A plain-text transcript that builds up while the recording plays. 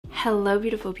Hello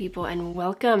beautiful people and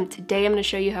welcome. Today I'm going to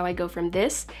show you how I go from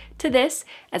this to this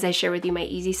as I share with you my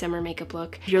easy summer makeup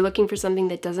look. If you're looking for something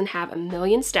that doesn't have a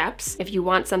million steps, if you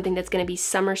want something that's going to be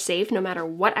summer safe no matter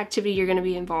what activity you're going to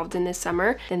be involved in this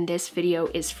summer, then this video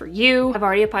is for you. I've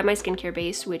already applied my skincare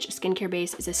base, which a skincare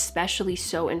base is especially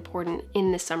so important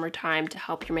in the summertime to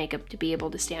help your makeup to be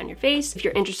able to stay on your face. If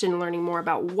you're interested in learning more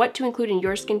about what to include in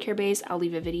your skincare base, I'll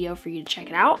leave a video for you to check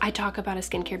it out. I talk about a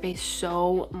skincare base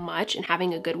so much and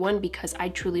having a good one because I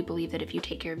truly believe that if you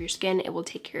take care of your skin, it will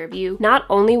take care of you. Not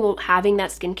only will having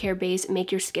that skincare base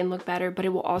make your skin look better, but it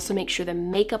will also make sure the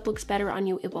makeup looks better on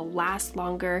you. It will last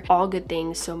longer, all good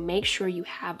things. So make sure you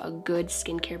have a good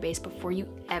skincare base before you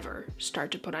ever start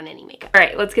to put on any makeup. All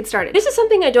right, let's get started. This is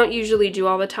something I don't usually do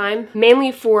all the time,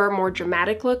 mainly for more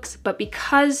dramatic looks, but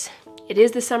because it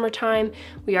is the summertime,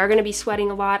 we are gonna be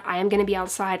sweating a lot. I am gonna be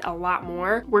outside a lot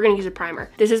more. We're gonna use a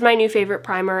primer. This is my new favorite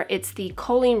primer. It's the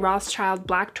Colleen Rothschild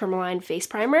Black Tourmaline Face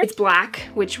Primer. It's black,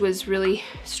 which was really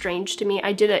strange to me.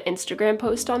 I did an Instagram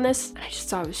post on this, and I just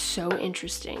thought it was so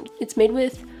interesting. It's made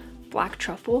with black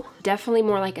truffle. Definitely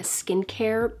more like a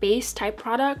skincare base type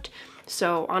product.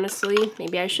 So honestly,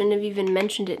 maybe I shouldn't have even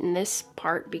mentioned it in this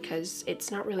part because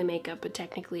it's not really makeup, but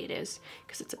technically it is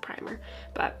because it's a primer.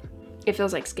 But it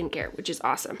feels like skincare, which is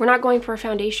awesome. We're not going for a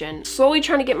foundation. Slowly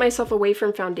trying to get myself away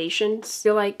from foundations. I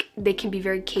feel like they can be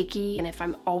very cakey, and if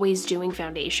I'm always doing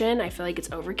foundation, I feel like it's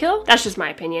overkill. That's just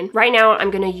my opinion. Right now, I'm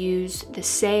gonna use the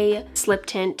Saie Slip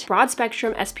Tint Broad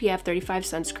Spectrum SPF 35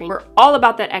 sunscreen. We're all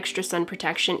about that extra sun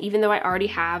protection, even though I already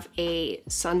have a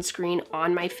sunscreen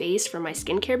on my face for my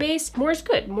skincare base. More is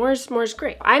good, more is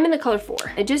great. I'm in the color 4.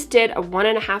 I just did a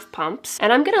 1.5 pumps,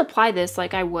 and I'm gonna apply this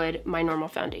like I would my normal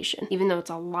foundation. Even though it's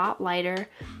a lot lighter,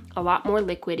 a lot more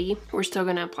liquidy, we're still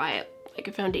gonna apply it like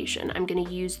a foundation. I'm gonna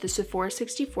use the Sephora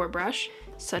 64 brush.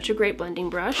 Such a great blending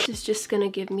brush. It's just gonna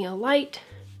give me a light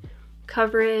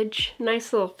coverage,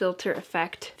 nice little filter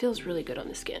effect. Feels really good on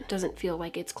the skin. Doesn't feel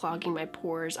like it's clogging my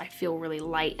pores. I feel really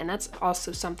light, and that's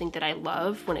also something that I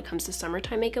love when it comes to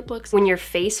summertime makeup looks. When your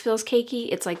face feels cakey,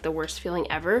 it's like the worst feeling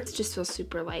ever. It just feels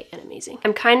super light and amazing.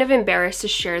 I'm kind of embarrassed to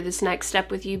share this next step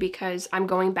with you because I'm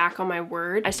going back on my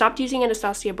word. I stopped using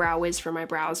Anastasia Brow Wiz for my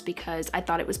brows because I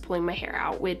thought it was pulling my hair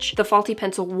out, which the faulty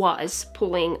pencil was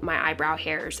pulling my eyebrow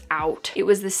hairs out. It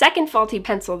was the second faulty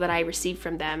pencil that I received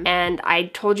from them, and I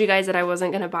told you guys that I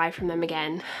wasn't gonna buy from them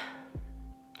again.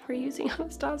 We're using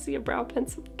Anastasia brow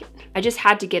pencil again. I just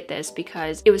had to get this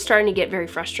because it was starting to get very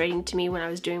frustrating to me when I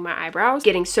was doing my eyebrows.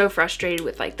 Getting so frustrated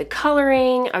with like the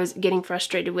coloring. I was getting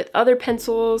frustrated with other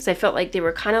pencils. I felt like they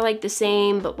were kind of like the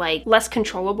same, but like less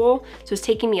controllable. So it's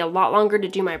taking me a lot longer to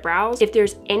do my brows. If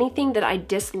there's anything that I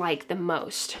dislike the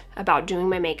most about doing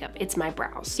my makeup, it's my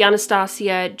brows. The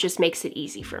Anastasia just makes it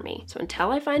easy for me. So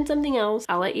until I find something else,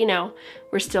 I'll let you know.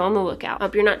 We're still on the lookout.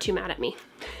 Hope you're not too mad at me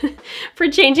for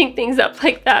changing things up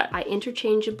like that. I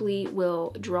interchangeably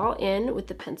will draw in with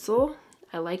the pencil.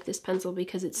 I like this pencil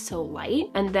because it's so light.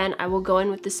 And then I will go in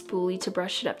with the spoolie to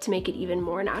brush it up to make it even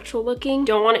more natural looking.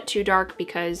 Don't want it too dark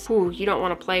because you don't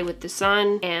want to play with the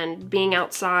sun and being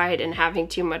outside and having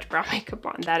too much brow makeup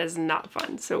on. That is not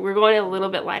fun. So we're going a little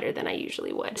bit lighter than I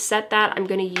usually would. Set that, I'm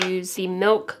going to use the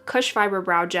Milk Kush Fiber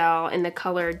Brow Gel in the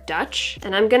color Dutch.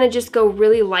 And I'm going to just go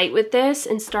really light with this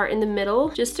and start in the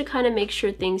middle just to kind of make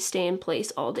sure things stay in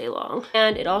place all day long.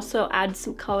 And it also adds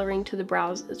some coloring to the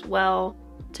brows as well,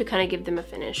 to kind of give them a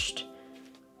finished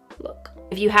look.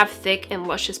 If you have thick and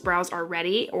luscious brows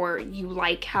already, or you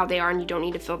like how they are and you don't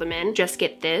need to fill them in, just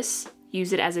get this.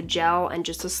 Use it as a gel and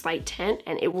just a slight tint,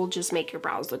 and it will just make your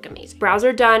brows look amazing. Brows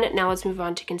are done, now let's move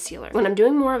on to concealer. When I'm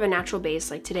doing more of a natural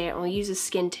base, like today I only use a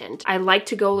skin tint, I like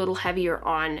to go a little heavier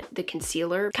on the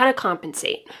concealer, kind of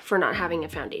compensate for not having a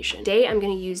foundation. Today I'm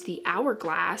gonna use the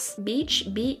Hourglass Beach,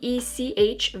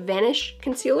 B-E-C-H Vanish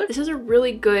Concealer. This is a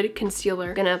really good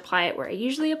concealer. I'm gonna apply it where I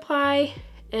usually apply,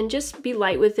 and just be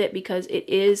light with it because it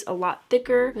is a lot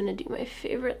thicker. I'm gonna do my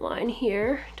favorite line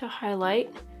here to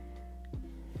highlight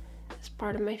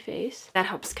part of my face. That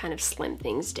helps kind of slim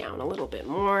things down a little bit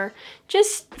more.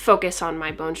 Just focus on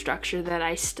my bone structure that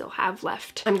I still have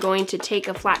left. I'm going to take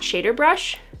a flat shader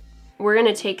brush. We're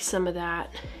gonna take some of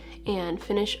that and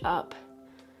finish up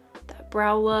that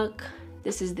brow look.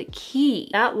 This is the key.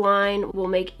 That line will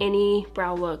make any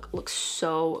brow look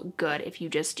so good if you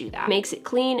just do that. It makes it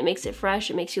clean, it makes it fresh,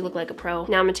 it makes you look like a pro.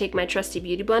 Now I'm gonna take my trusty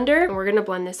beauty blender and we're gonna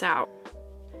blend this out.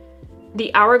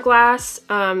 The Hourglass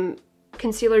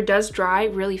concealer does dry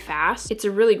really fast. It's a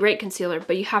really great concealer,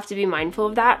 but you have to be mindful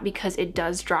of that because it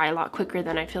does dry a lot quicker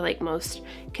than I feel like most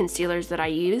concealers that I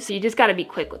use. So you just gotta be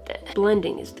quick with it.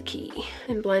 Blending is the key.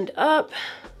 And blend up,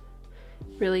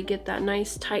 really get that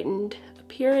nice tightened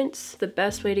appearance. The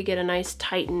best way to get a nice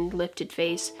tightened, lifted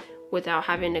face without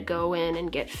having to go in and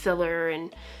get filler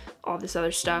and all this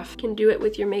other stuff. You can do it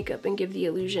with your makeup and give the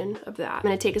illusion of that. I'm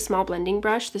gonna take a small blending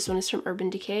brush. This one is from Urban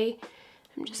Decay.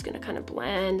 I'm just gonna kind of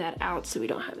blend that out so we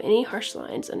don't have any harsh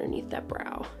lines underneath that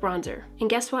brow. Bronzer. And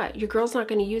guess what? Your girl's not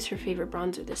gonna use her favorite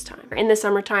bronzer this time. In the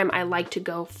summertime, I like to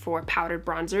go for powdered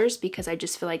bronzers because I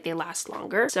just feel like they last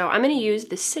longer. So I'm gonna use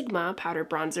the Sigma powdered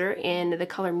bronzer in the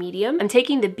color medium. I'm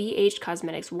taking the BH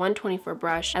Cosmetics 124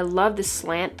 brush. I love the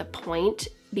slant, the point,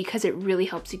 because it really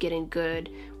helps you get in good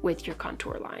with your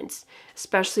contour lines,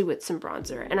 especially with some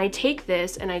bronzer. And I take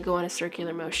this and I go in a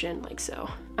circular motion like so.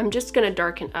 I'm just gonna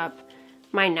darken up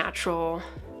my natural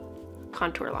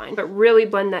contour line, but really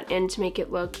blend that in to make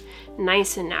it look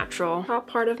nice and natural. Top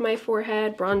part of my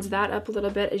forehead, bronze that up a little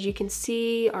bit. As you can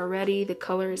see already, the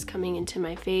color is coming into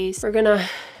my face. We're gonna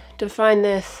define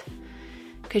this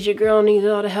because your girl needs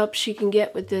all the help she can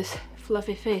get with this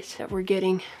fluffy face that we're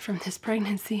getting from this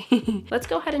pregnancy. Let's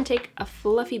go ahead and take a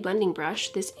fluffy blending brush.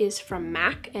 This is from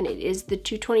MAC and it is the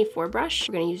 224 brush.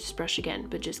 We're gonna use this brush again,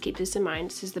 but just keep this in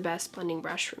mind. This is the best blending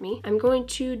brush for me. I'm going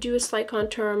to do a slight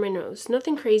contour on my nose.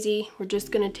 Nothing crazy. We're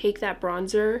just gonna take that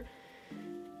bronzer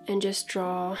and just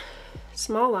draw a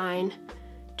small line,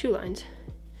 2 lines,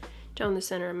 down the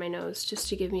center of my nose just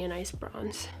to give me a nice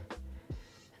bronze.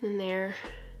 And then there.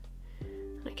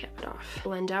 I kept it off.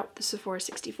 Blend out with the Sephora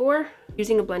 64.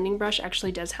 Using a blending brush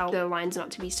actually does help the lines not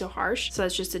to be so harsh. So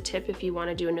that's just a tip if you want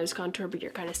to do a nose contour but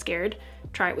you're kind of scared.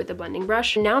 Try it with the blending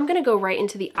brush. Now I'm gonna go right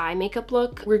into the eye makeup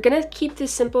look. We're gonna keep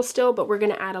this simple still, but we're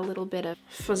gonna add a little bit of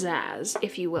pizzazz,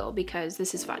 if you will, because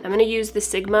this is fun. I'm gonna use the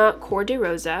Sigma Core de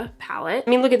Rosa palette. I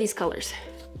mean, look at these colors.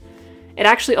 It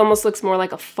actually almost looks more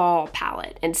like a fall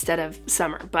palette instead of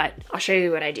summer, but I'll show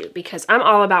you what I do because I'm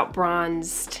all about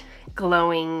bronzed,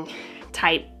 glowing,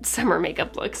 type summer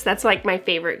makeup looks. That's like my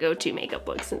favorite go-to makeup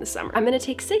looks in the summer. I'm gonna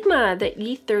take Sigma, the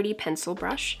E30 pencil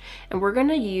brush, and we're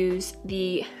gonna use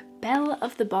the Belle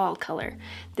of the Ball color.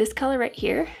 This color right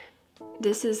here,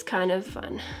 this is kind of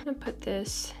fun. I'm gonna put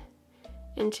this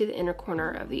into the inner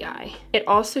corner of the eye. It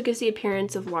also gives the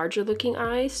appearance of larger looking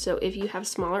eyes, so if you have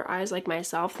smaller eyes like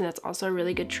myself, then that's also a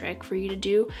really good trick for you to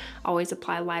do. Always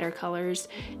apply lighter colors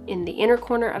in the inner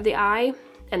corner of the eye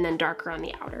and then darker on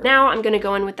the outer. Now I'm gonna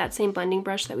go in with that same blending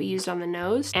brush that we used on the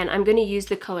nose, and I'm gonna use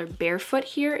the color Barefoot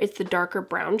here. It's the darker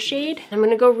brown shade. I'm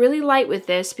gonna go really light with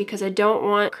this because I don't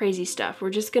want crazy stuff. We're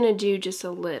just gonna do just a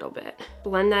little bit.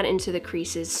 Blend that into the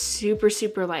creases super,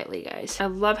 super lightly, guys. I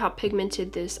love how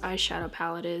pigmented this eyeshadow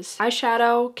palette is.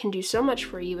 Eyeshadow can do so much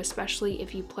for you, especially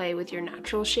if you play with your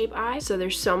natural shape eye. So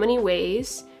there's so many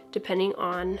ways, depending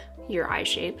on your eye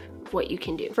shape, what you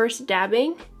can do. First,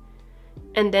 dabbing,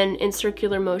 and then in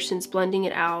circular motions, blending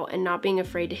it out and not being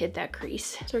afraid to hit that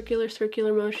crease. Circular,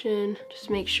 circular motion. Just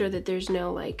make sure that there's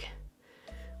no like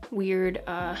weird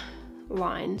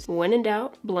lines. When in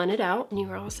doubt, blend it out and you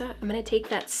are all set. I'm gonna take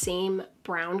that same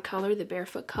brown color, the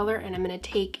Barefoot color, and I'm gonna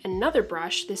take another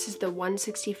brush. This is the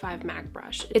 165 MAC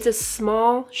brush. It's a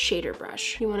small shader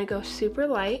brush. You wanna go super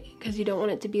light because you don't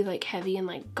want it to be like heavy and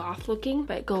like goth looking,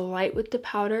 but go light with the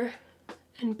powder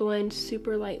and blend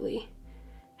super lightly.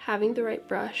 Having the right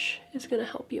brush is gonna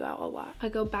help you out a lot. I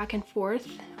go back and forth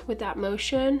with that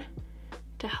motion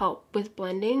to help with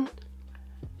blending.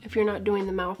 If you're not doing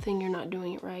the mouth thing, you're not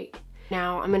doing it right.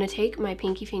 Now I'm gonna take my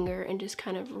pinky finger and just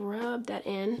kind of rub that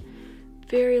in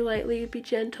very lightly, be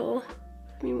gentle.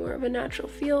 Give me more of a natural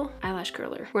feel. Eyelash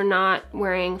curler. We're not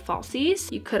wearing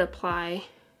falsies. You could apply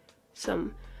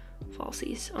some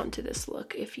falsies onto this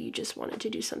look if you just wanted to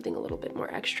do something a little bit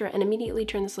more extra and immediately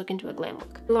turn this look into a glam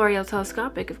look. L'Oreal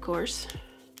Telescopic, of course.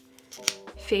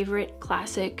 Favorite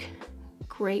classic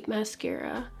great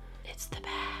mascara. It's the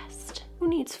best. Who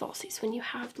needs falsies when you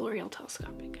have L'Oreal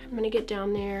Telescopic? I'm gonna get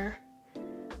down there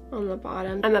on the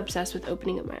bottom. I'm obsessed with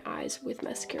opening up my eyes with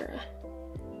mascara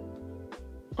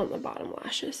on the bottom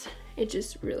lashes. It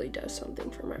just really does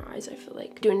something for my eyes, I feel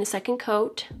like. Doing a second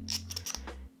coat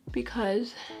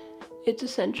because it's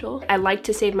essential. I like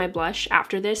to save my blush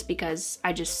after this because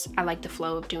I like the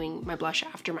flow of doing my blush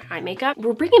after my eye makeup.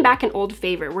 We're bringing back an old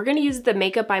favorite. We're gonna use the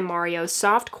Makeup by Mario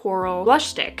Soft Coral Blush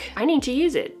Stick. I need to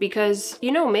use it because,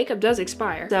 you know, makeup does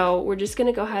expire. So we're just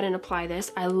gonna go ahead and apply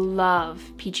this. I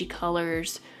love peachy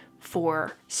colors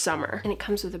for summer. And it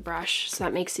comes with a brush, so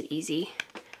that makes it easy.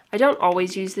 I don't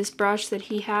always use this brush that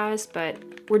he has, but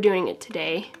we're doing it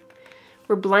today.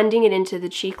 We're blending it into the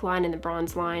cheek line and the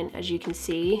bronze line, as you can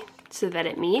see, so that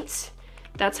it meets.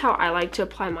 That's how I like to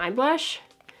apply my blush,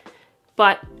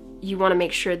 but you wanna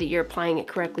make sure that you're applying it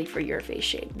correctly for your face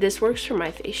shape. This works for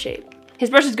my face shape. His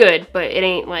brush is good, but it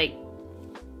ain't like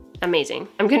amazing.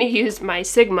 I'm gonna use my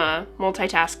Sigma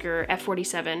Multitasker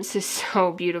F47. This is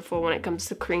so beautiful when it comes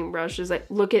to cream brushes. Like,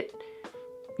 look at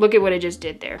what it just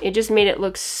did there. It just made it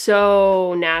look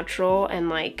so natural and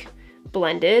like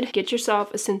blended. Get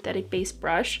yourself a synthetic base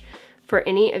brush for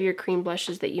any of your cream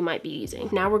blushes that you might be using.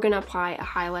 Now we're gonna apply a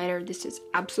highlighter. This is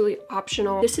absolutely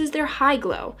optional. This is their High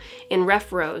Glow in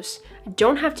Ref Rose. I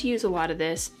don't have to use a lot of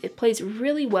this. It plays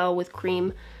really well with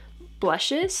cream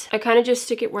blushes. I kind of just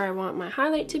stick it where I want my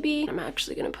highlight to be. I'm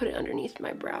actually gonna put it underneath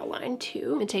my brow line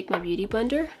too. And take my Beauty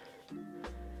Blender,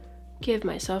 give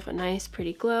myself a nice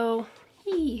pretty glow.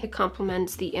 It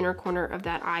complements the inner corner of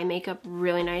that eye makeup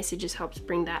really nice. It just helps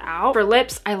bring that out. For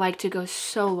lips, I like to go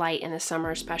so light in the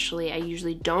summer especially. I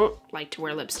usually don't like to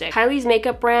wear lipstick. Kylie's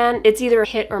makeup brand, it's either a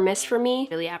hit or miss for me.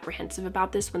 Really apprehensive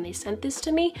about this when they sent this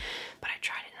to me, but I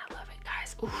tried it and I love it,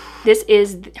 guys. Ooh. This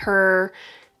is her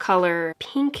color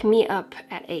Pink Me Up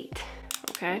at 8,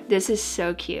 okay? This is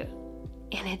so cute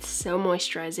and it's so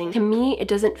moisturizing. To me, it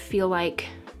doesn't feel like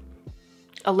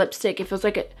a lipstick. It feels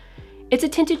like it's a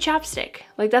tinted chapstick.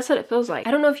 Like, that's what it feels like.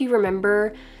 I don't know if you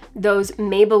remember those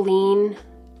Maybelline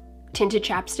tinted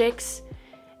chapsticks,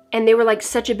 and they were like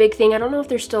such a big thing. I don't know if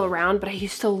they're still around, but I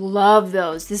used to love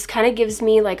those. This kind of gives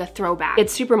me like a throwback.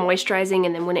 It's super moisturizing,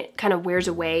 and then when it kind of wears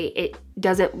away, it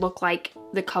doesn't look like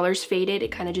the color's faded.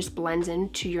 It kind of just blends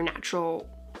into your natural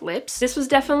lips. This was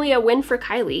definitely a win for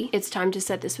Kylie. It's time to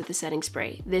set this with the setting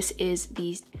spray. This is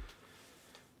the,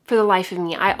 for the life of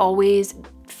me, I always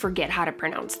forget how to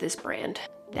pronounce this brand.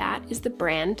 That is the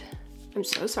brand. I'm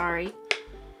so sorry.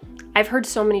 I've heard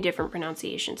so many different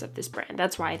pronunciations of this brand.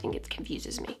 That's why I think it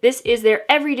confuses me. This is their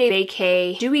Everyday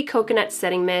Vacay Dewy Coconut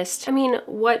Setting Mist. I mean,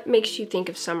 what makes you think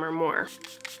of summer more?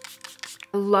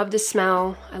 I love the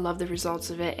smell. I love the results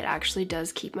of it. It actually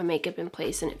does keep my makeup in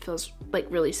place and it feels like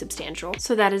really substantial.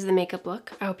 So that is the makeup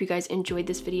look. I hope you guys enjoyed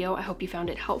this video. I hope you found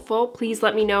it helpful. Please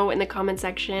let me know in the comment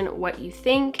section what you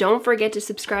think. Don't forget to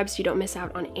subscribe so you don't miss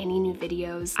out on any new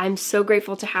videos. I'm so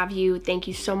grateful to have you. Thank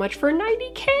you so much for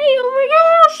 90K.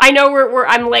 Oh my gosh. I know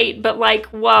I'm late, but like,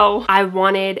 whoa. I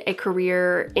wanted a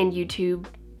career in YouTube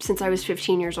since I was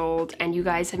 15 years old, and you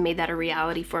guys have made that a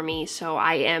reality for me, so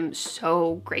I am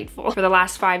so grateful. For the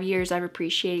last 5 years, I've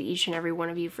appreciated each and every one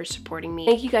of you for supporting me.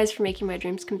 Thank you guys for making my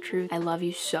dreams come true. I love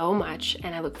you so much,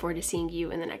 and I look forward to seeing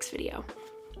you in the next video.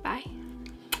 Bye.